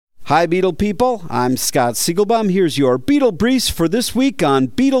Hi, Beatle people. I'm Scott Siegelbaum. Here's your Beatle Briefs for this week on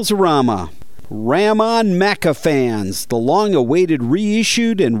Beatles-orama. Ram on Macca fans. The long-awaited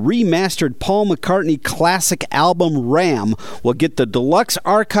reissued and remastered Paul McCartney classic album Ram will get the deluxe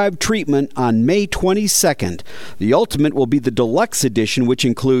archive treatment on May 22nd. The ultimate will be the deluxe edition, which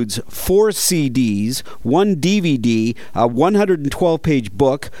includes 4 CDs, 1 DVD, a 112-page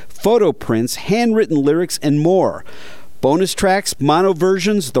book, photo prints, handwritten lyrics, and more. Bonus tracks, mono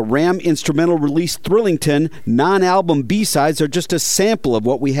versions, the Ram instrumental release Thrillington, non-album B-sides are just a sample of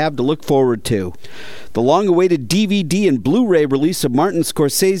what we have to look forward to. The long-awaited DVD and Blu-ray release of Martin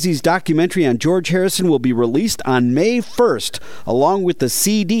Scorsese's documentary on George Harrison will be released on May 1st, along with the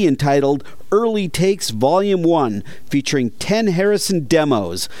CD entitled Early Takes Volume 1, featuring 10 Harrison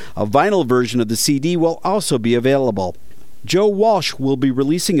demos. A vinyl version of the CD will also be available. Joe Walsh will be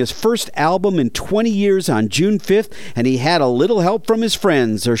releasing his first album in 20 years on June 5th, and he had a little help from his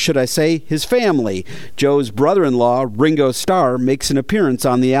friends, or should I say his family. Joe's brother-in-law, Ringo Starr, makes an appearance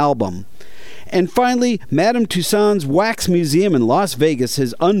on the album. And finally, Madame Tussauds Wax Museum in Las Vegas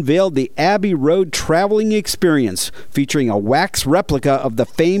has unveiled the Abbey Road Traveling Experience, featuring a wax replica of the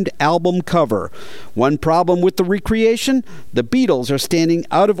famed album cover. One problem with the recreation? The Beatles are standing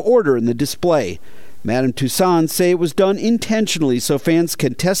out of order in the display. Madame Tussauds say it was done intentionally so fans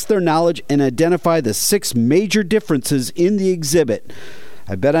can test their knowledge and identify the 6 major differences in the exhibit.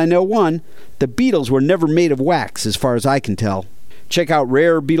 I bet I know one. The Beatles were never made of wax, as far as I can tell. Check out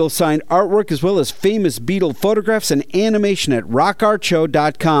rare Beatles-signed artwork as well as famous Beatle photographs and animation at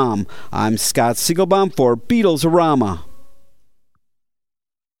rockartshow.com. I'm Scott Siegelbaum for Beatles-orama.